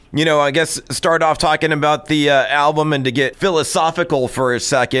I guess start off talking about the album and to get philosophical for a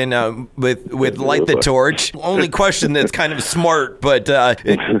second with Light the Torch. Only question that's kind of smart, but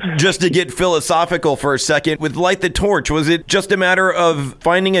just to get philosophical for a second, with Light the Torch, was it just a matter of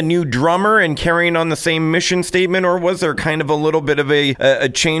finding a new drummer and carrying on the same mission statement, or was there kind of a little bit of a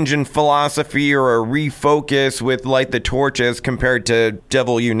change in philosophy or a refocus with Light the Torch as compared to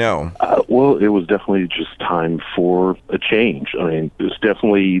Devil You Know? Well, it was definitely just time for a change. I mean, it was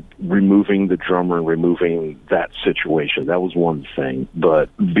definitely removing the drummer and removing that situation. That was one thing. But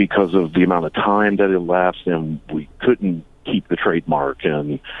because of the amount of time that elapsed and we couldn't keep the trademark,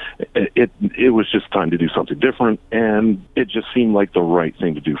 and it was just time to do something different, and it just seemed like the right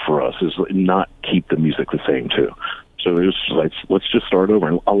thing to do for us is not keep the music the same too. So it was like, let's just start over.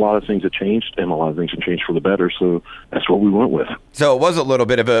 And a lot of things have changed, and a lot of things have changed for the better, so that's what we went with. So it was a little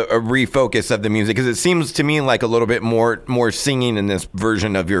bit of a refocus of the music, because it seems to me like a little bit more singing in this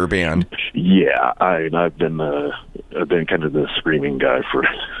version of your band. Yeah, I've been kind of the screaming guy for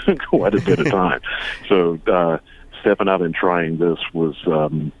quite a bit of time. So stepping out and trying this was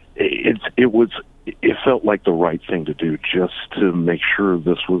it felt like the right thing to do, just to make sure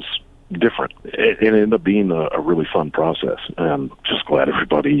this was different. It ended up being a really fun process, and I'm just glad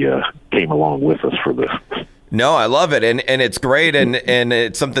everybody came along with us for this. No, I love it, and it's great, and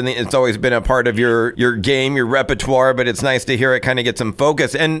it's something that's always been a part of your game, your repertoire, but it's nice to hear it kind of get some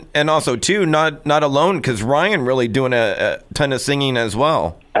focus, and also, too, not alone, because Ryan really doing a ton of singing as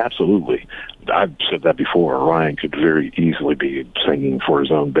well. Absolutely. I've said that before. Ryan could very easily be singing for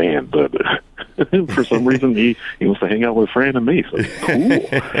his own band, but for some reason he wants to hang out with Fran and me. So cool.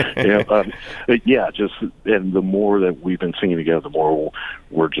 And the more that we've been singing together, the more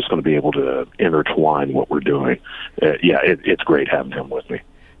we're just going to be able to intertwine what we're doing. It's great having him with me.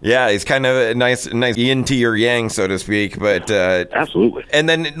 Yeah, he's kind of a nice yin to your yang, so to speak. But absolutely. And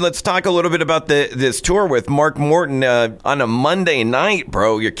then let's talk a little bit about this tour with Mark Morton on a Monday night,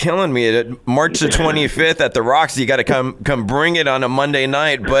 bro. You're killing me. March the 25th at the Roxy. You got to come bring it on a Monday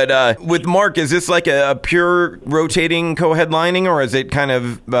night. But with Mark, is this like a pure rotating co-headlining, or is it kind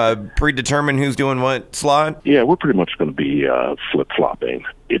of predetermined who's doing what slot? Yeah, we're pretty much going to be flip-flopping.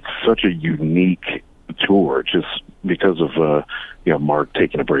 It's such a unique tour, just because of Mark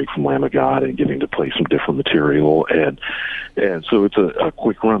taking a break from Lamb of God and getting to play some different material, and so it's a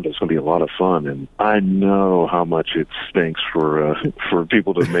quick run, but it's going to be a lot of fun. And I know how much it stinks for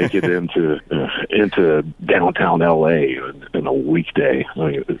people to make it into downtown LA in a weekday.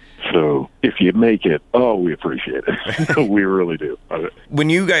 So if you make it, we appreciate it. We really do. When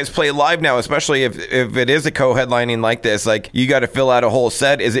you guys play live now, especially if it is a co-headlining like this, like you got to fill out a whole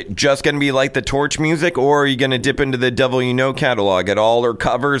set. Is it just going to be like the Torch music, or are you going to dip into the Devil You Know catalog at all, or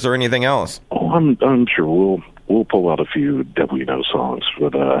covers, or anything else? I'm sure we'll pull out a few Devil You Know songs,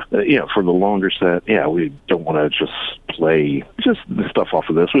 but for the longer set, we don't want to just play just the stuff off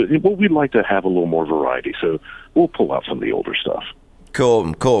of this. We'd like to have a little more variety, so we'll pull out some of the older stuff. Cool.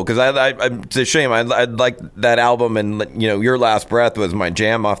 Because it's a shame. I like that album, and Your Last Breath was my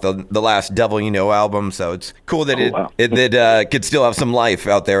jam off the last Devil You Know album. So it's cool that it could still have some life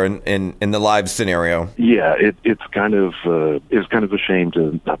out there in the live scenario. Yeah, it's kind of a shame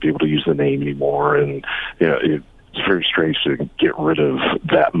to not be able to use the name anymore, and it's very strange to get rid of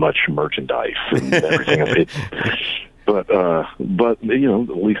that much merchandise and everything. But at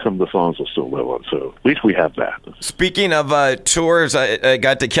least some of the songs will still live on, so at least we have that. Speaking of tours, I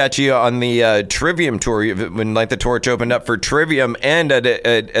got to catch you on the Trivium tour when Light the Torch opened up for Trivium, and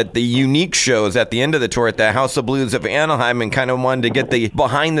at the Unique shows at the end of the tour at the House of Blues of Anaheim, and kind of wanted to get the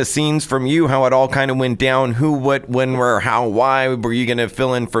behind the scenes from you, how it all kind of went down, who, what, when, where, how, why. Were you going to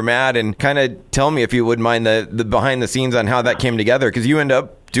fill in for Matt, and kind of tell me, if you wouldn't mind, the behind the scenes on how that came together, because you end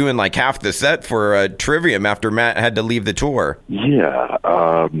up doing like half the set for Trivium after Matt had to leave the tour. Yeah.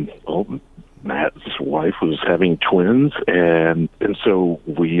 Matt's wife was having twins, and so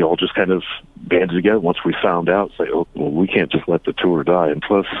we all just kind of banded together once we found out, say, we can't just let the tour die. And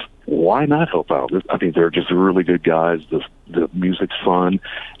plus, why not help out? I mean, they're just really good guys. The music's fun.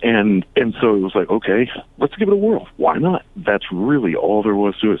 And so it was like, okay, let's give it a whirl. Why not? That's really all there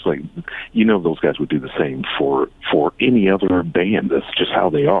was to it. It's like, those guys would do the same for any other band. That's just how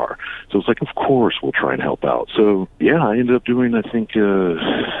they are. So it's like, of course, we'll try and help out. So, I ended up doing, I think,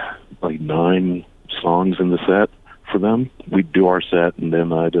 like 9 songs in the set for them. We'd do our set, and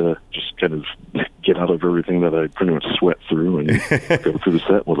then I'd just kind of get out of everything that I pretty much sweat through and go through the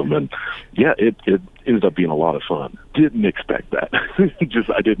set with them. And it ended up being a lot of fun. Didn't expect that.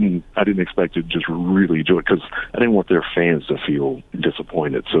 I didn't expect to just really enjoy it, because I didn't want their fans to feel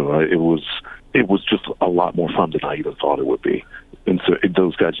disappointed. So it was just a lot more fun than I even thought it would be. and so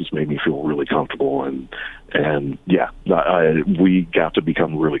those guys just made me feel really comfortable, and yeah, we got to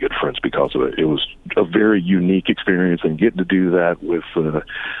become really good friends because of it. It was a very unique experience, and getting to do that with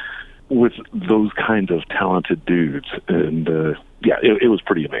those kinds of talented dudes, and yeah, it was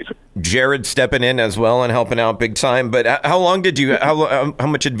pretty amazing. Jared stepping in as well and helping out big time. But how long did you? How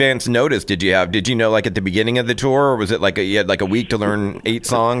much advance notice did you have? Did you know like at the beginning of the tour, or was it like you had like a week to learn 8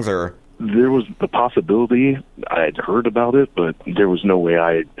 songs, or? There was the possibility. I had heard about it, but there was no way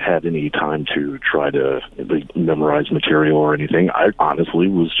I had any time to try to memorize material or anything. I honestly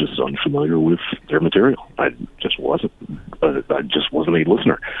was just unfamiliar with their material. I just wasn't a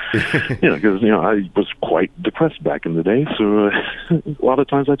listener. Because I was quite depressed back in the day, so a lot of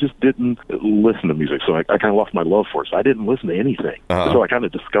times I just didn't listen to music. So I kind of lost my love for it. So I didn't listen to anything. So I kind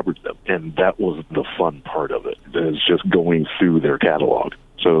of discovered them, and that was the fun part of it. Is just going through their catalog.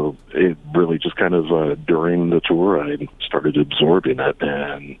 So it really just kind of during the tour, I started absorbing it,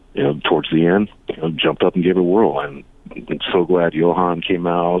 and towards the end, jumped up and gave it a whirl. And I'm so glad Johan came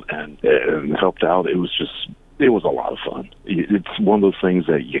out and helped out. It was a lot of fun. It's one of those things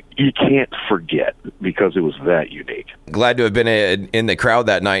that you can't forget because it was that unique. Glad to have been in the crowd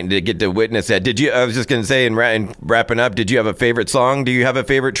that night and to get to witness that. I was just going to say, in wrapping up, did you have a favorite song? Do you have a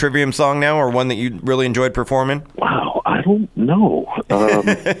favorite Trivium song now, or one that you really enjoyed performing? Wow, I don't know.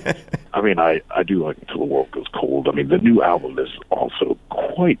 I mean, I do like Until the World Goes Cold. I mean, the new album is also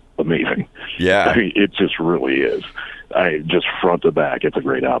quite amazing. Yeah. I mean, it just really is. Just front to back, it's a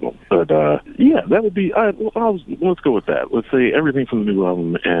great album. But yeah, that would be. Let's go with that. Let's say everything from the new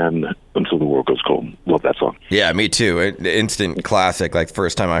album and Until the World Goes Cold. Love that song. Yeah, me too. Instant classic. Like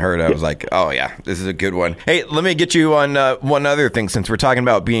first time I heard it, I was like, oh yeah, this is a good one. Hey, let me get you on one other thing, since we're talking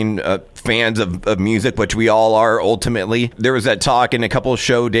about being fans of music, which we all are ultimately. There was that talk in a couple of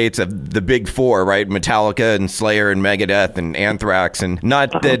show dates of the big 4, right? Metallica and Slayer and Megadeth and Anthrax, and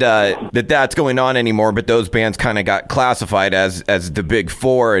not that that's going on anymore, but those bands kind of got classified as the big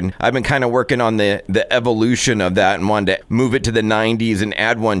 4, and I've been kind of working on the evolution of that and wanted to move it to the 90s and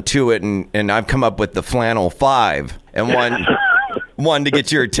add one to it, and I've come up with the Flannel 5, and one to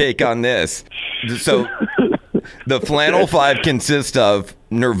get your take on this. So the Flannel 5 consists of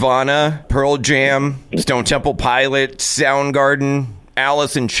Nirvana, Pearl Jam, Stone Temple Pilots, Soundgarden,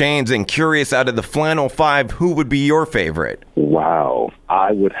 Alice in Chains, and curious, out of the Flannel 5, who would be your favorite? Wow.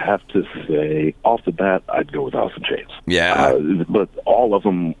 I would have to say, off the bat, I'd go with Alice in Chains. Yeah. But all of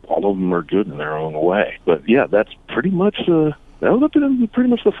them are good in their own way. But yeah, that's pretty much that would have been pretty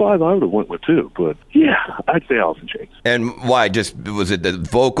much the 5 I would have went with too. But yeah, I'd say Alice in Chains. And why? Just was it the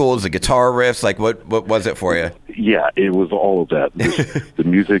vocals, the guitar riffs? Like what was it for you? Yeah, it was all of that. The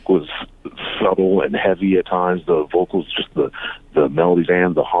music was subtle and heavy at times. The vocals, just the melodies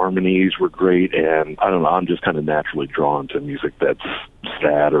and the harmonies were great. And I don't know, I'm just kind of naturally drawn to music that's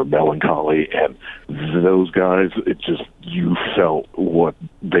sad or melancholy. And those guys, it just, you felt what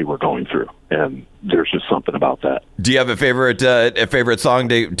they were going through. And there's just something about that. Do you have a favorite song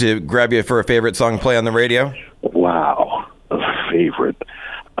to grab you for a favorite song play on the radio? Wow, a favorite.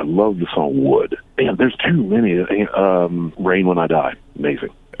 I love the song Wood. Man, there's too many. Rain When I Die. Amazing.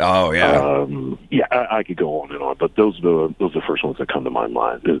 Oh, yeah. Yeah, I could go on and on, but those are the first ones that come to my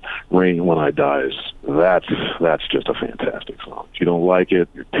mind. Rain When I Die that's just a fantastic song. If you don't like it,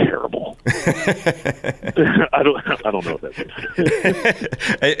 you're terrible. I don't know what that is.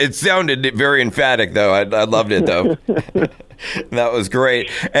 It sounded very emphatic, though. I loved it, though. That was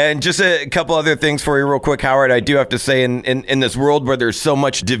great. And just a couple other things for you real quick, Howard. I do have to say, in this world where there's so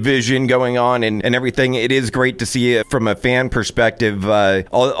much division going on and everything, it is great to see it from a fan perspective,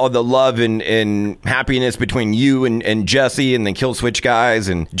 all the love and happiness between you and Jesse and the Killswitch guys,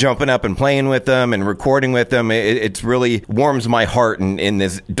 and jumping up and playing with them and recording with them. It's really warms my heart in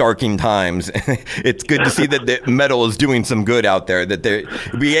this darking times. It's good to see that the metal is doing some good out there,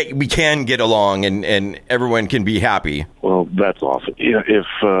 that we can get along and everyone can be happy. Well, that's awesome. Yeah,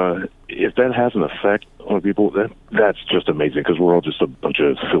 if that has an effect on people, that's just amazing, because we're all just a bunch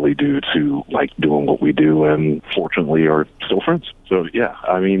of silly dudes who like doing what we do and fortunately are still friends. So yeah,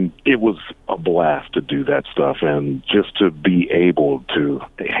 I mean, it was a blast to do that stuff, and just to be able to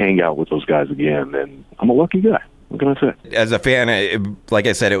hang out with those guys again, and I'm a lucky guy. What can I say? As a fan, like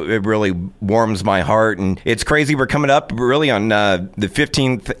I said, it really warms my heart. And it's crazy. We're coming up really on the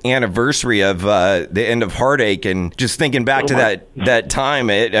 15th anniversary of the end of Heartache. And just thinking back to that time,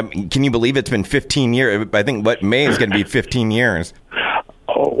 can you believe it's been 15 years? I think May is going to be 15 years.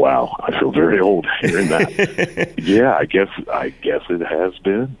 Oh, wow. I feel very old hearing that. Yeah, I guess it has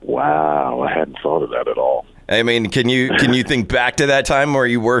been. Wow. I hadn't thought of that at all. I mean, can you think back to that time where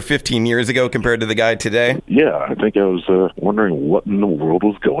you were 15 years ago compared to the guy today? Yeah, I think I was wondering what in the world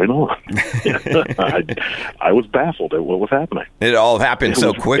was going on. I was baffled at what was happening. It all happened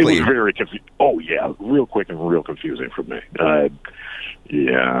so quickly. It was very confusing. Oh, yeah, real quick and real confusing for me.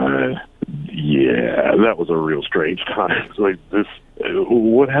 Yeah, that was a real strange time. It's like this.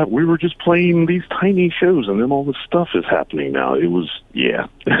 What happened? We were just playing these tiny shows, and then all this stuff is happening now. It was, yeah,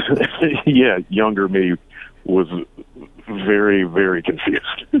 younger me was very, very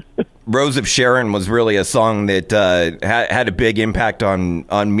confused. Rose of Sharon was really a song that had a big impact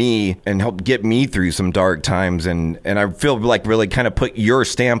on me and helped get me through some dark times. And I feel like really kind of put your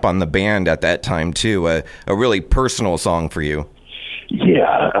stamp on the band at that time, too. A really personal song for you.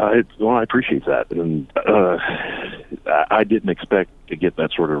 Yeah, I appreciate that. And I didn't expect to get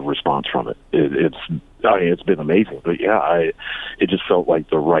that sort of response from it. It's been amazing. But, yeah, it just felt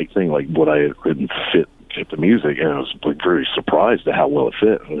like the right thing, like what I had written fit the music, and I was like very surprised at how well it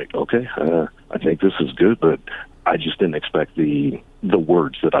fit. I'm like, okay, I think this is good, but I just didn't expect the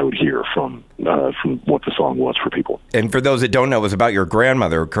words that I would hear from what the song was for people. And for those that don't know, it was about your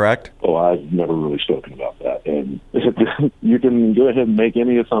grandmother, correct? Oh, I've never really spoken about that, and you can go ahead and make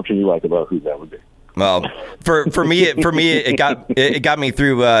any assumption you like about who that would be. Well, for me, it got me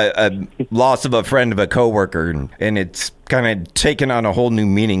through a loss of a friend of a coworker, and it's kind of taken on a whole new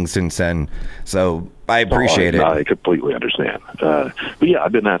meaning since then. So I appreciate it. I completely understand. But yeah,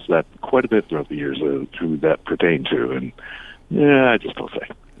 I've been asked that quite a bit throughout the years who that pertained to, and yeah, I just don't say.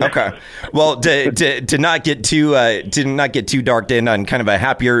 Okay. Well, to not get too darked in on kind of a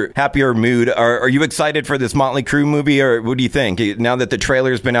happier mood. Are you excited for this Motley Crue movie, or what do you think? Now that the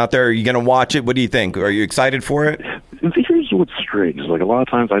trailer's been out there, are you going to watch it? What do you think? Are you excited for it? Here's what's strange: is like a lot of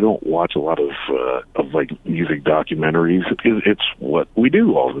times I don't watch a lot of like music documentaries. It's what we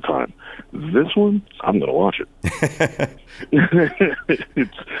do all the time. This one, I'm going to watch it.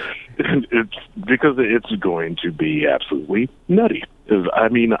 It's because it's going to be absolutely nutty. I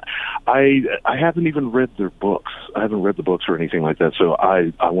mean, I haven't even read their books. I haven't read the books or anything like that, so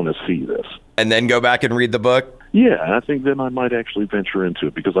I want to see this. And then go back and read the book? Yeah, I think then I might actually venture into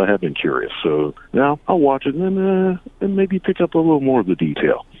it because I have been curious. So now I'll watch it and maybe pick up a little more of the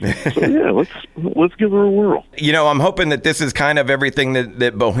detail. So yeah, let's give her a whirl. You know, I'm hoping that this is kind of everything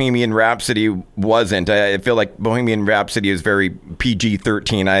that Bohemian Rhapsody wasn't. I feel like Bohemian Rhapsody is very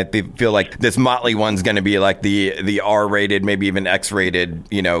PG-13. I feel like this Motley one's going to be like the R-rated, maybe even X-rated,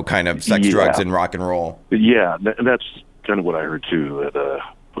 you know, kind of sex, drugs, and rock and roll. Yeah, that's kind of what I heard too. That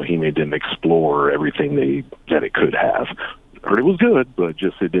Bohemian didn't explore everything that it could have. I heard it was good, but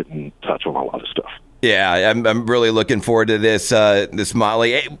just it didn't touch on a lot of stuff. Yeah, I'm really looking forward to this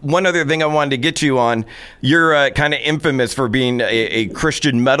Motley. Hey, one other thing I wanted to get you on, you're kind of infamous for being a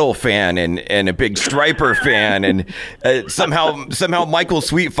Christian metal fan and a big Stryper fan, and somehow Michael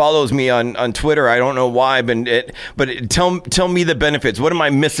Sweet follows me on Twitter. I don't know why, but tell me the benefits. What am I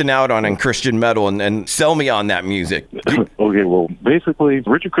missing out on in Christian metal, and sell me on that music. Okay, well, basically,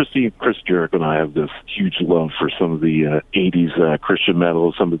 Richard Christie, Chris Jericho, and I have this huge love for some of the 80s Christian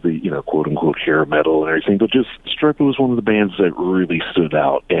metal, some of the, you know, quote-unquote hair metal and everything, but just Stryper was one of the bands that really stood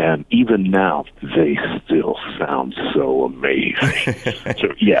out, and even now, they still sound so amazing.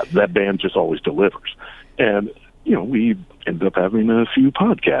 So, yeah, that band just always delivers. And, you know, we ended up having a few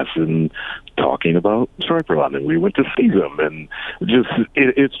podcasts and talking about Stryper a lot, and we went to see them, and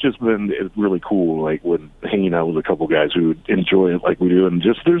it's just been really cool, like when hanging out with a couple guys who enjoy it like we do, and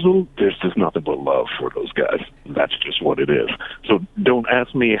just there's just nothing but love for those guys. That's just what it is. So don't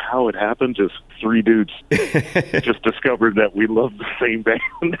ask me how it happened. Just three dudes just discovered that we love the same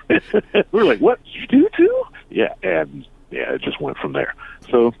band. We're like, what, you do too? Yeah, and yeah, it just went from there.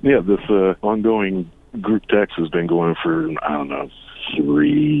 So yeah, this ongoing group text has been going for, I don't know,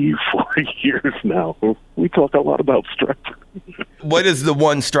 3-4 years now. We talk a lot about Stryper. What is the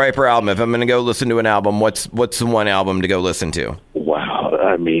one Stryper album? If I'm going to go listen to an album, what's the one album to go listen to? Wow,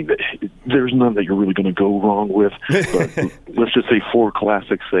 I mean, there's none that you're really going to go wrong with, but let's just say 4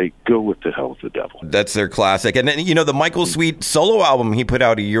 classics. Say, go with the hell with the devil. That's their classic. And then, you know, the Michael Sweet solo album he put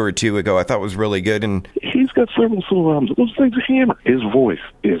out a year or two ago, I thought was really good. And he's got several solo albums. Those things hammer. His voice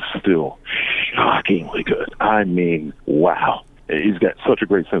is still shockingly good. I mean, wow. He's got such a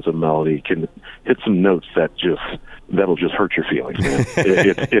great sense of melody. He can hit some notes that'll just hurt your feelings, man.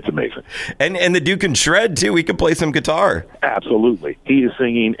 It's amazing. And the dude can shred too. He can play some guitar. Absolutely. He is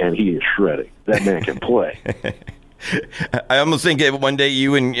singing and he is shredding. That man can play. I almost think one day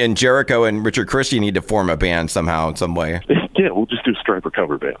you and Jericho and Richard Christie need to form a band somehow in some way. Yeah, we'll just do a Stryper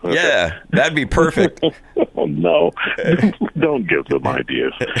cover band. Okay. Yeah, that'd be perfect. Oh, no. Don't give them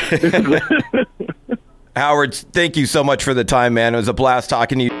ideas. Howard, thank you so much for the time, man. It was a blast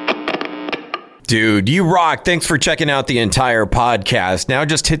talking to you. Dude, you rock. Thanks for checking out the entire podcast. Now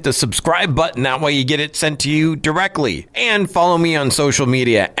just hit the subscribe button. That way you get it sent to you directly. And follow me on social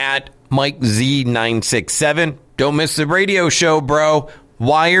media at MikeZ967. Don't miss the radio show, bro.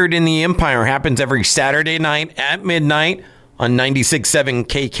 Wired in the Empire happens every Saturday night at midnight on 96.7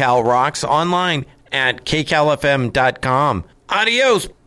 KCal Rocks, online at kcalfm.com. Adios.